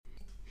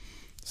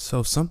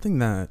So something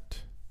that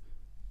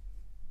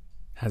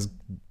has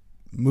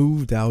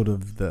moved out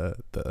of the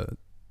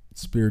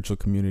spiritual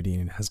community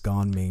and has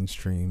gone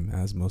mainstream,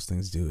 as most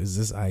things do, is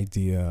this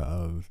idea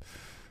of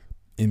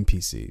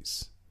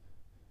NPCs,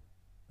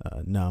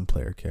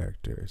 non-player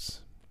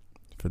characters.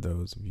 For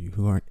those of you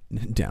who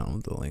aren't down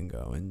with the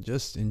lingo, and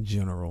just in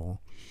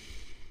general,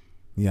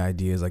 the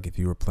idea is like if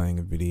you were playing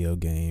a video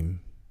game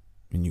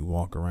and you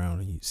walk around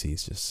and you see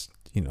it's just,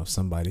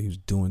 somebody who's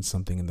doing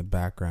something in the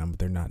background, but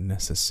they're not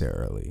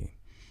necessarily,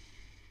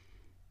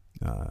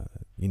 they're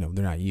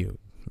not you,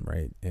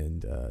 right?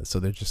 And so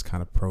they're just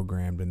kind of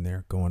programmed and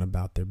they're going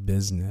about their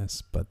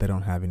business, but they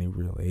don't have any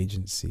real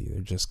agency.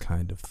 They're just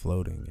kind of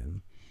floating.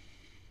 And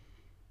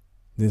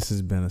this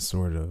has been a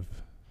sort of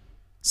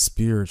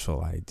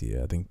spiritual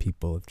idea. I think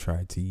people have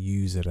tried to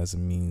use it as a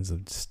means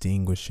of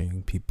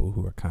distinguishing people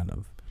who are kind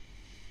of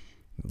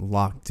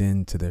locked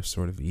into their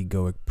sort of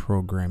egoic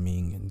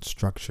programming and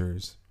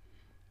structures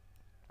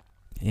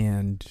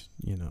and,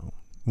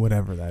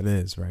 whatever that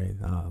is, right?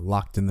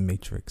 Locked in the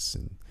matrix,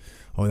 and,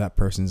 oh, that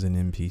person's an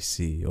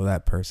NPC. Oh,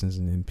 that person's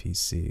an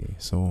NPC,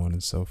 so on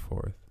and so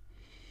forth.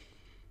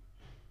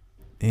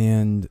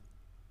 And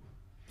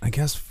I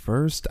guess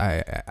first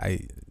I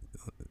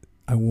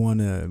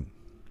want to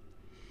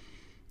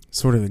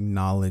sort of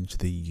acknowledge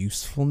the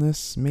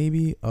usefulness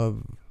maybe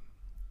of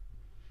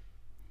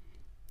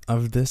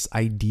this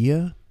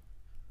idea.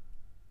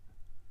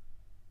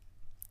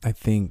 I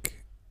think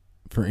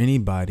for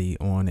anybody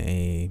on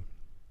a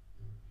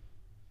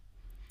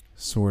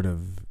sort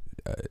of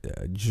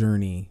a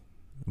journey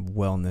of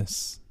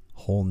wellness,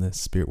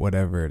 wholeness, spirit,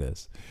 whatever it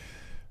is,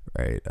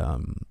 right?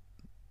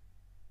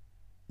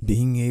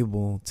 Being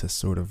able to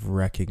sort of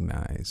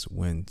recognize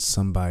when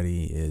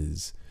somebody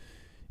is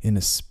in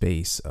a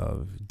space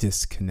of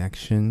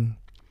disconnection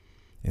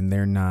and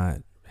they're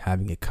not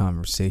having a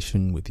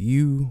conversation with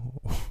you,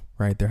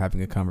 right? They're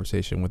having a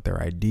conversation with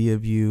their idea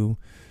of you.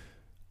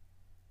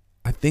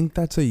 I think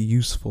that's a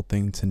useful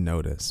thing to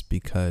notice,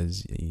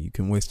 because you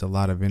can waste a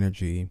lot of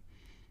energy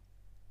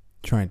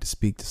trying to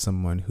speak to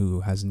someone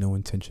who has no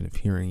intention of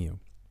hearing you,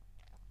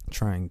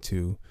 trying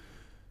to,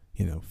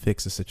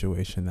 fix a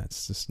situation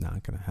that's just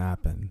not going to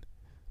happen,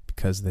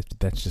 because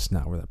that's just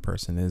not where that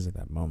person is at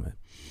that moment.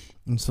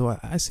 And so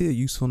I see a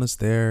usefulness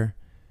there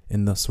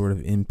in the sort of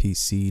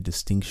NPC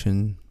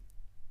distinction.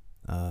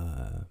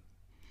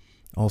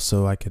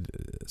 Also, I could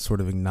sort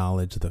of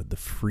acknowledge the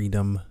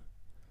freedom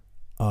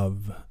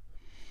of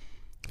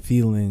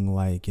feeling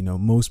like,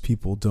 most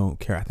people don't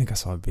care. I think I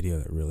saw a video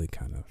that really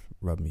kind of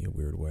rubbed me a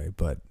weird way,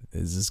 but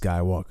is this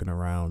guy walking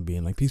around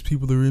being like, these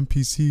people are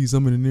NPCs,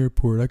 I'm in an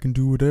airport, I can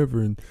do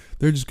whatever, and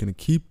they're just going to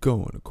keep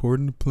going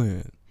according to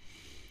plan.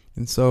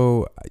 And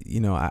so,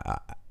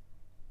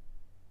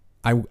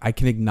 I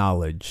can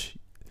acknowledge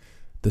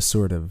the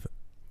sort of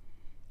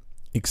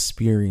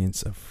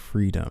experience of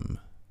freedom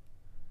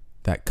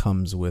that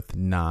comes with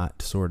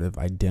not sort of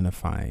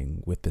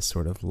identifying with this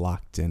sort of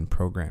locked in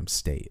program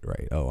state,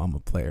 right? Oh, I'm a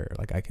player.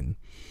 Like I can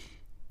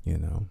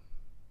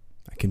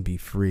be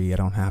free. I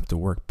don't have to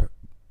work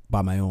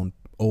by my own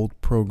old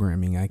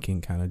programming. I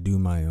can kind of do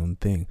my own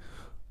thing,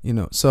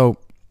 so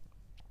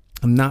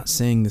I'm not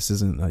saying this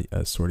isn't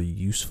a sort of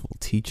useful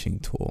teaching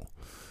tool.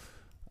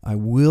 I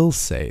will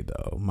say,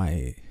 though,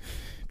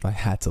 if I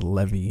had to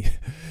levy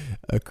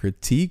a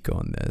critique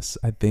on this,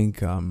 I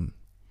think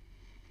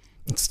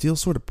it still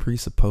sort of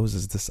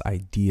presupposes this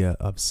idea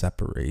of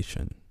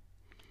separation,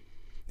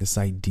 this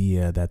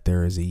idea that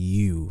there is a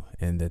you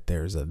and that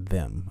there's a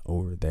them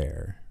over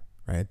there,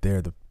 right?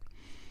 They're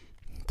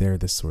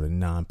this sort of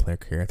non-player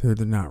character.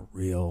 They're not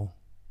real.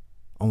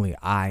 Only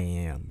I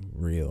am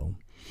real.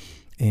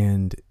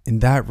 And in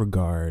that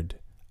regard,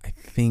 I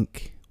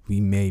think we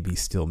may be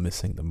still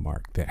missing the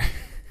mark there.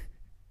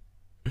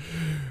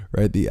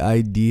 Right? The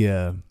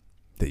idea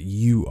that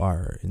you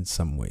are in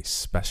some way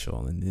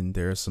special, and then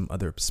there are some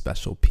other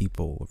special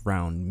people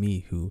around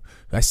me who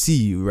I see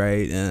you,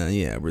 right?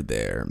 Yeah, we're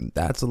there.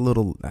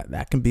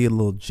 That can be a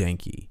little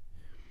janky,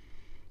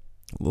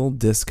 a little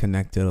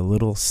disconnected, a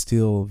little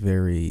still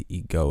very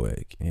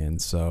egoic. And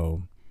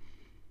so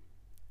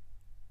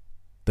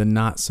the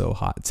not so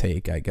hot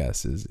take, I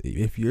guess, is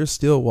if you're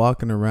still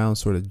walking around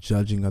sort of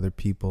judging other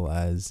people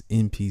as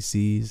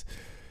NPCs,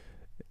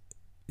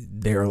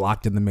 they're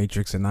locked in the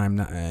matrix and I'm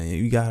not.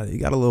 You got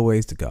a little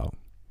ways to go,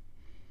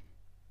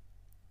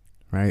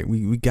 right?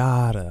 We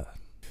gotta.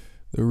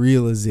 The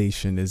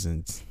realization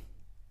isn't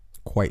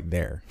quite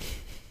there,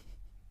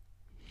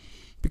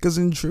 because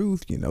in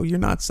truth, you're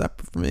not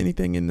separate from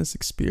anything in this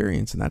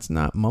experience, and that's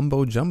not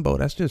mumbo jumbo.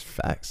 That's just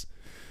facts.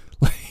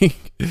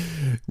 Like,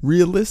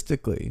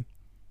 realistically,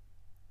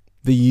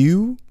 the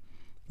you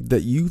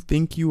that you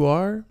think you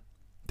are,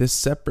 this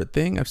separate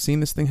thing. I've seen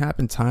this thing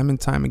happen time and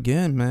time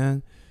again,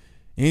 man.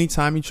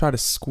 Anytime you try to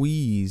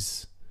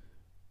squeeze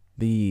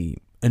the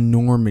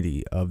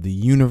enormity of the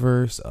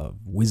universe,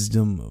 of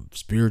wisdom, of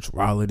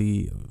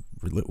spirituality, of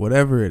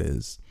whatever it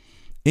is,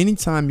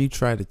 anytime you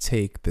try to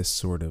take this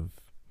sort of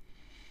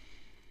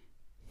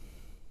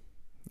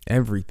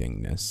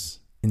everythingness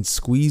and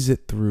squeeze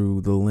it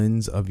through the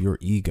lens of your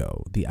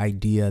ego, the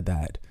idea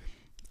that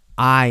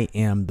I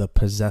am the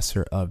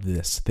possessor of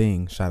this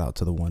thing. Shout out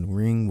to the One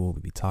Ring. We'll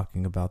be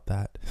talking about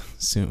that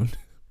soon.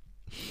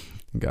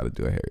 Got to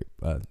do a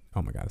Harry.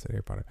 Oh my God, I said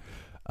Harry Potter.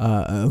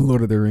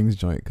 Lord of the Rings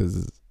joint,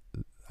 because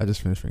I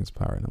just finished Rings of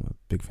Power and I'm a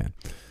big fan.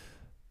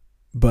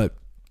 But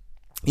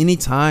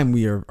anytime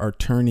we are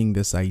turning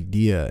this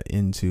idea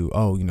into,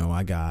 oh,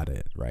 I got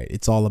it, right?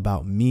 It's all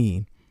about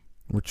me.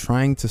 We're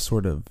trying to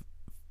sort of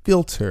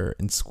filter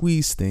and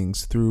squeeze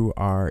things through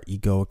our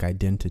egoic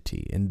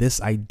identity. And this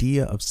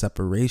idea of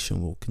separation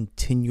will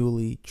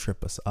continually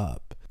trip us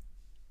up,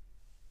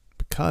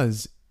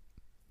 because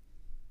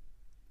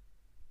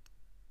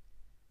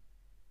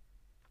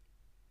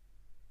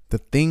the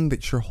thing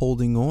that you're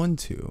holding on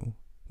to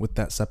with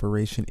that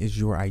separation is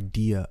your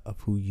idea of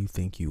who you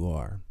think you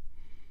are.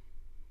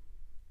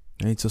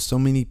 Right? So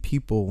many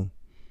people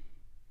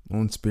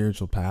on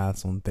spiritual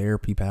paths, on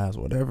therapy paths,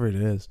 whatever it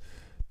is,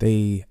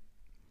 they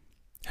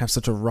have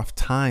such a rough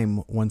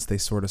time once they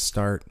sort of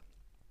start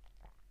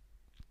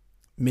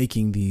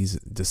making these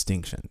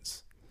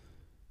distinctions,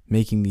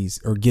 making these,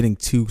 or getting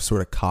too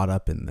sort of caught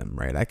up in them,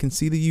 right? I can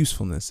see the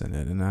usefulness in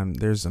it, and I'm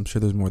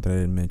sure there's more that I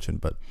didn't mention,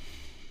 but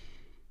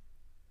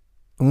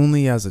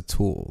only as a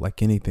tool,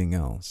 like anything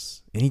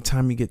else.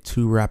 Anytime you get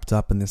too wrapped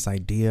up in this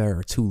idea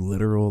or too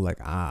literal, like,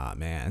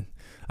 man,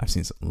 I've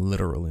seen some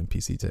literal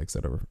NPC texts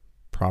that are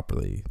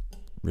properly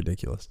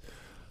ridiculous.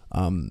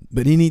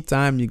 But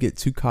anytime you get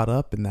too caught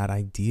up in that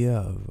idea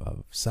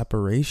of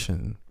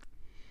separation,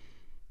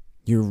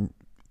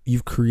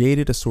 you've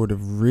created a sort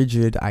of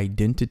rigid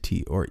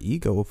identity or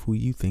ego of who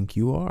you think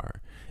you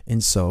are.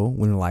 And so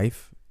when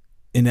life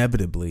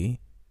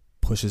inevitably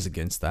pushes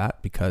against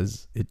that,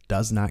 because it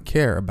does not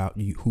care about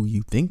you, who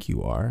you think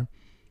you are,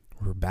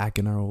 we're back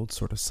in our old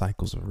sort of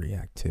cycles of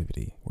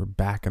reactivity. We're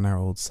back in our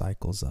old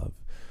cycles of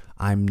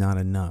I'm not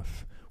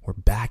enough. We're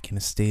back in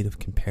a state of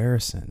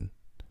comparison.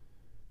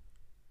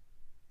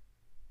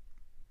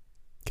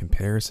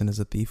 Comparison is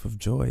a thief of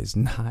joy. It's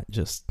not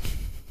just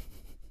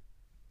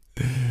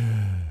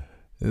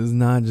it's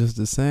not just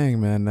a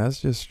saying, man.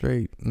 That's just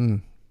straight.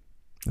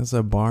 That's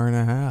a bar and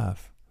a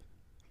half.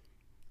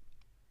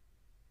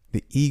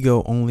 The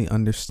ego only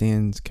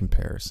understands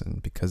comparison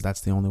because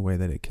that's the only way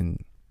that it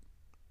can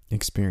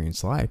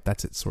experience life.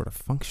 That's its sort of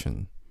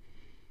function.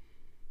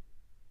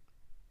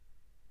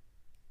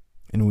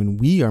 And when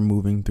we are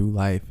moving through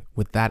life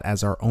with that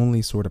as our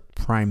only sort of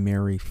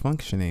primary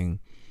functioning,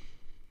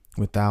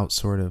 without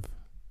sort of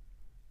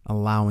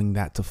allowing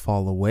that to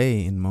fall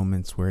away in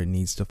moments where it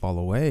needs to fall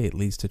away, it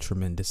leads to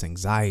tremendous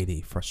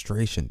anxiety,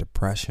 frustration,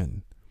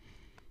 depression,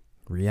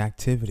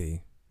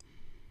 reactivity.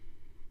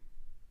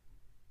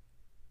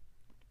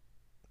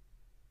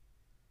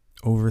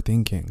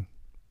 Overthinking.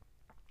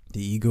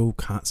 The ego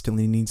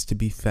constantly needs to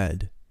be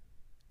fed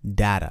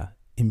data,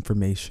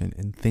 information,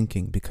 and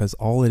thinking, because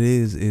all it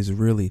is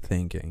really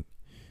thinking.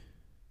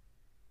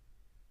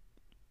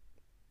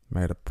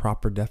 Right? A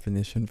proper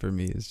definition for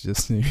me is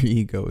just your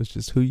ego is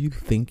just who you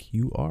think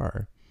you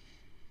are.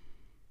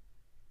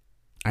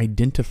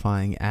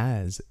 Identifying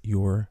as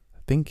your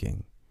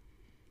thinking.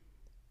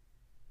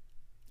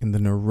 And the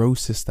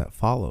neurosis that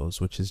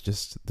follows, which is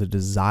just the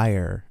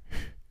desire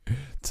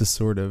to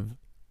sort of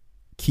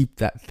keep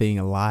that thing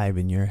alive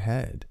in your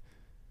head.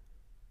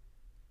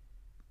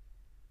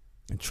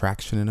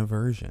 Attraction and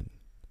aversion.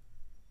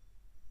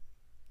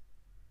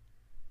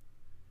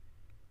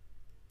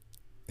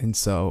 And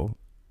so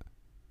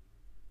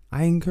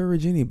I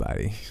encourage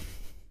anybody,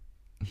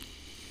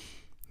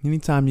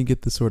 anytime you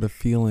get the sort of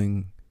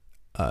feeling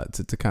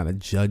to kind of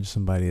judge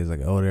somebody as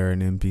like, oh, they're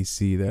an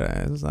NPC,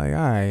 it's like,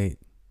 all right,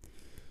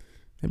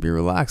 maybe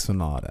relax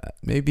on all that.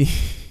 Maybe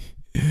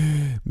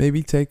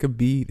take a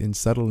beat and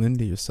settle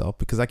into yourself,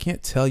 because I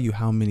can't tell you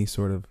how many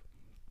sort of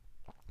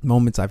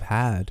moments I've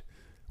had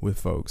with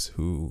folks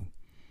who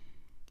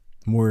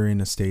were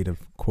in a state of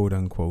quote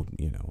unquote,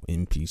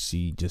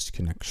 NPC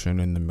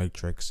disconnection in the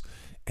matrix.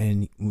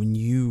 And when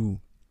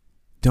you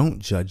don't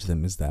judge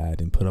them as that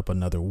and put up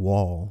another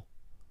wall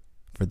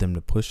for them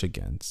to push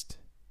against,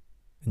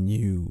 and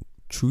you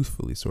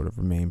truthfully sort of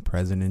remain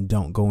present and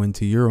don't go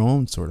into your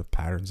own sort of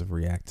patterns of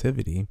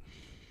reactivity,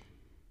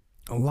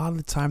 a lot of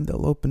the time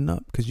they'll open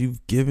up because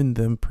you've given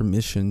them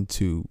permission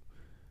to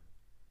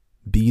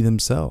be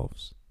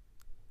themselves.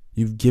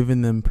 You've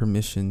given them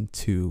permission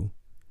to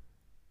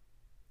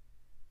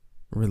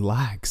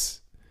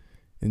relax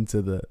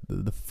into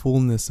the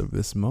fullness of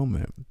this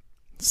moment,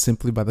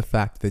 simply by the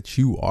fact that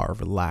you are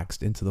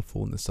relaxed into the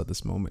fullness of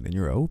this moment and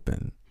you're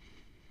open.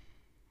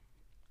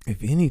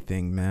 If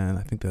anything, man,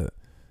 I think that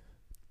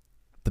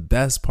the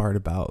best part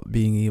about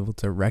being able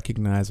to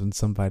recognize when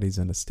somebody's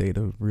in a state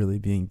of really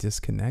being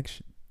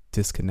disconnected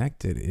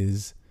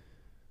is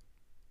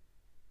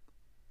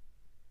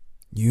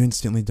you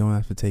instantly don't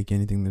have to take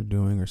anything they're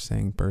doing or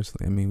saying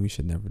personally. I mean, we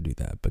should never do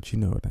that, but you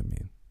know what I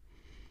mean.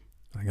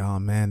 Like, oh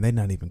man, they're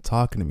not even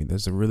talking to me.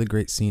 There's a really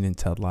great scene in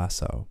Ted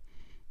Lasso,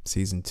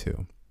 season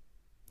 2.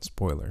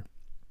 Spoiler.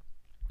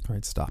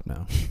 right, stop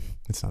now.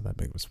 It's not that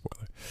big of a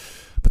spoiler.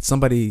 But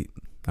somebody,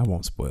 I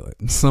won't spoil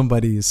it,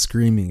 somebody is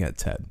screaming at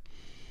Ted.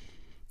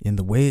 And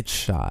the way it's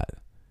shot,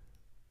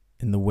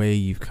 and the way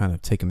you've kind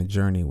of taken the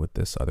journey with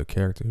this other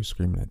character who's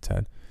screaming at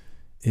Ted,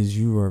 is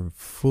you are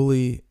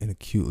fully and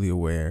acutely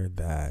aware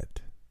that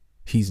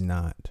he's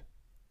not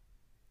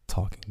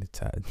talking to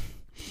Ted,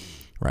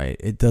 right?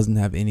 It doesn't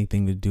have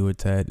anything to do with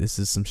Ted. This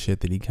is some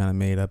shit that he kind of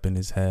made up in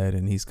his head,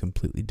 and he's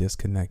completely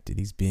disconnected.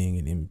 He's being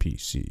an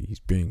NPC. He's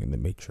being in the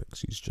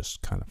Matrix. He's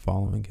just kind of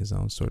following his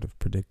own sort of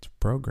predictive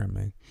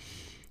programming.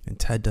 And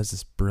Ted does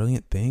this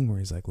brilliant thing where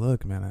he's like,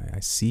 look, man,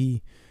 I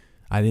see.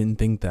 I didn't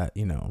think that,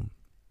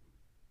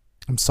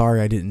 I'm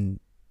sorry I didn't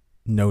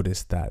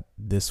notice that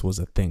this was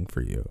a thing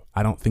for you.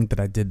 I don't think that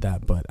I did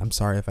that, but I'm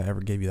sorry if I ever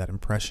gave you that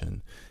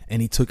impression.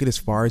 And he took it as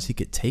far as he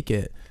could take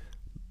it,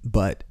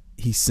 but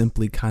he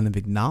simply kind of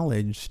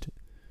acknowledged,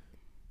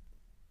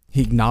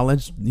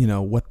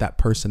 what that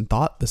person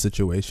thought the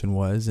situation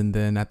was. And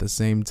then at the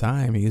same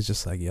time, he was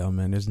just like, yo,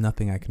 man, there's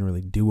nothing I can really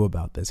do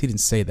about this. He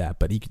didn't say that,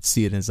 but he could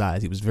see it in his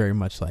eyes. He was very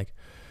much like,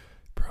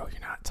 bro,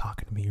 you're not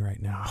talking to me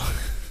right now.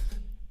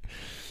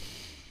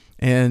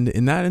 And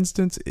in that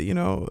instance,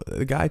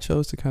 the guy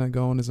chose to kind of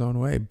go in his own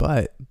way.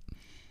 But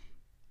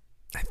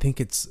I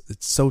think it's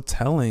so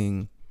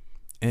telling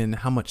in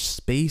how much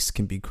space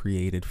can be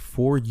created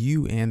for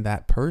you and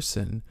that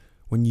person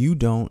when you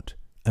don't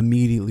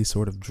immediately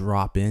sort of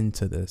drop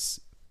into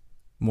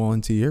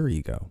into your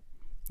ego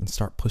and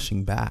start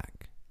pushing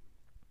back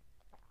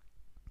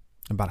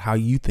about how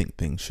you think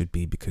things should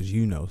be, because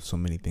you know so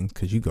many things,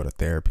 because you go to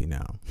therapy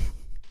now.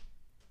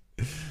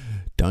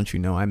 Don't you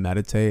know I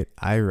meditate?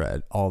 I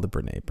read all the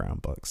Brene Brown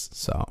books.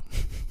 So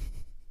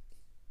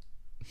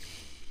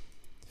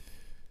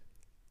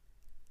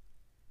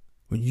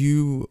when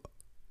you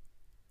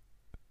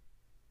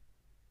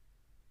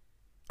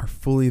are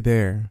fully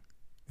there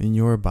in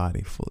your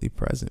body, fully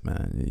present,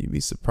 man, you'd be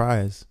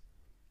surprised.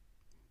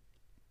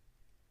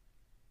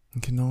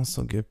 It can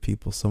also give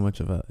people so much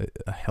of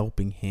a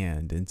helping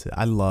hand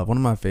one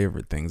of my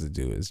favorite things to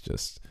do is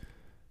just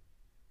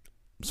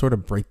sort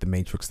of break the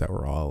matrix that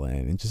we're all in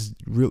and just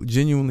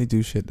genuinely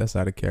do shit that's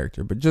out of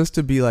character, but just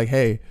to be like,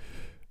 hey,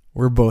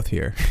 we're both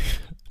here.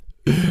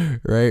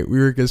 Right? We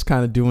were just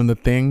kind of doing the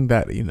thing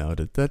that,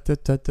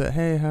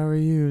 hey, how are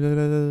you?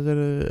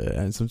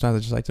 And sometimes I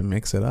just like to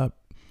mix it up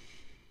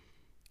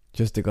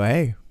just to go,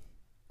 hey,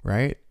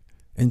 right?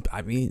 And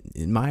I mean,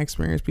 in my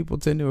experience, people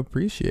tend to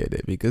appreciate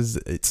it because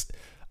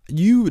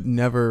you would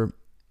never.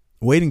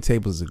 Waiting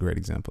tables is a great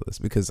example of this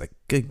because, like,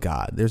 good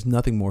God, there's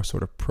nothing more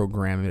sort of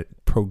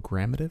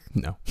programmative?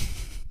 No.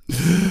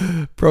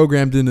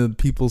 Programmed into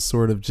people's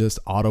sort of just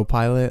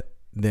autopilot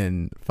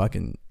than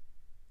fucking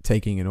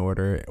taking an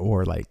order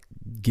or, like,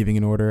 giving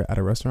an order at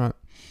a restaurant.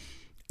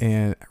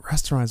 And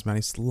restaurants, man, I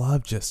used to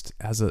love just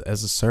as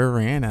a server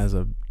and as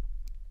a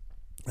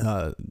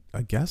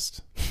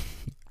guest,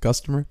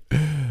 customer.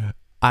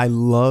 I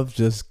love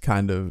just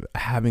kind of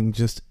having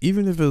just,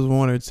 even if it was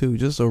one or two,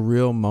 just a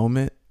real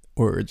moment.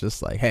 Or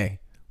just like,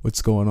 hey,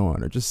 what's going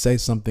on? Or just say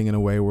something in a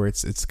way where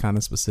it's kind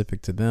of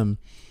specific to them.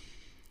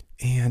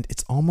 And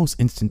it's almost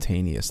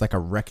instantaneous, like a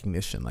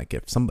recognition. Like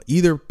if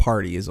either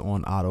party is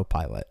on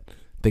autopilot,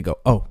 they go,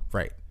 oh,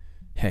 right.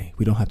 Hey,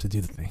 we don't have to do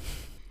the thing.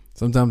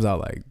 Sometimes I'll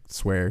like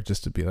swear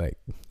just to be like,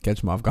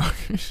 catch them off guard.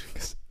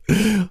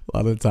 A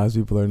lot of the times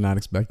people are not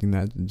expecting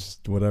that and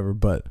just whatever.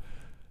 But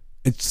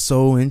it's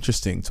so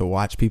interesting to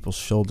watch people's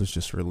shoulders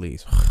just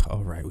release.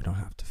 Oh, right. We don't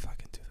have to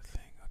fucking do the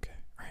thing. Okay.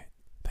 Right.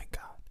 Thank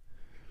God.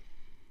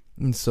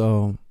 And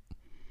so,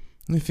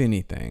 if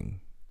anything,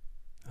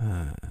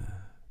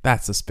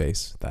 that's a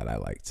space that I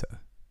like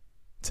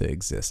to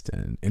exist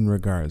in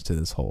regards to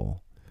this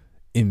whole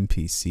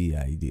NPC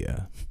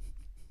idea.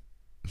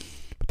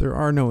 But there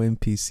are no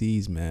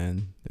NPCs,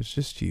 man. There's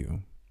just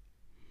you.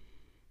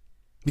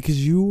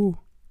 Because you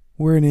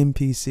were an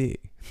NPC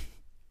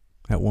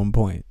at one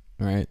point,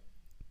 right?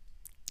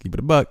 Keep it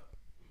a buck.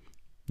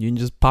 You can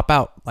just pop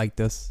out like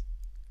this.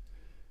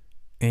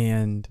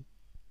 And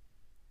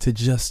to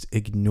just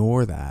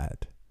ignore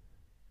that,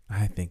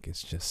 I think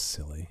it's just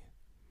silly.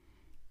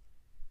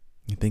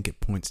 I think it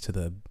points to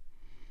the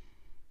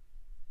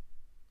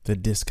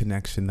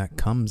disconnection that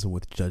comes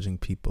with judging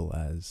people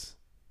as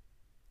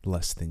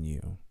less than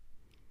you.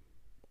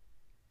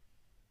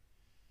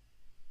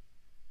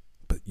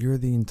 But you're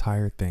the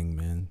entire thing,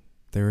 man.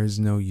 There is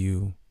no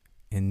you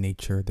in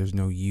nature. There's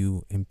no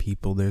you in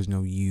people. There's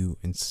no you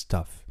in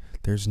stuff.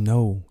 There's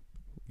no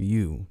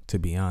you, to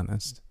be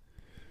honest.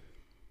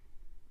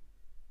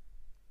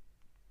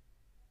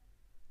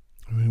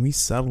 When we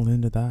settle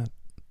into that,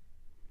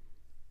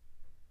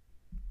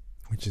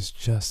 which is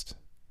just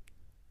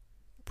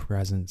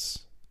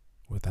presence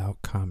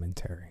without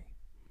commentary,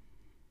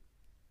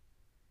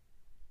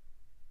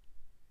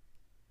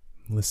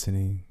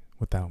 listening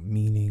without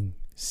meaning,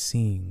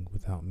 seeing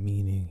without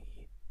meaning,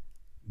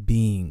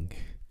 being,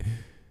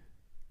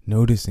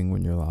 noticing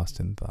when you're lost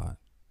in thought,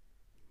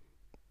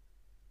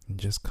 and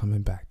just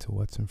coming back to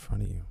what's in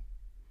front of you.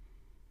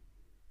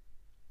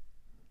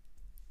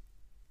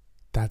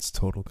 That's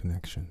total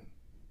connection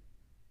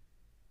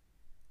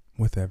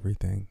with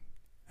everything,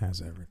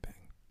 as everything.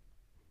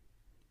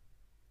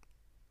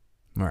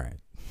 All right.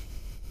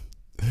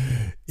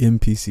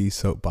 NPC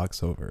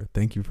soapbox over.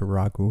 Thank you for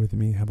rocking with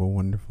me. Have a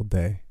wonderful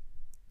day.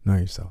 Know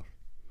yourself.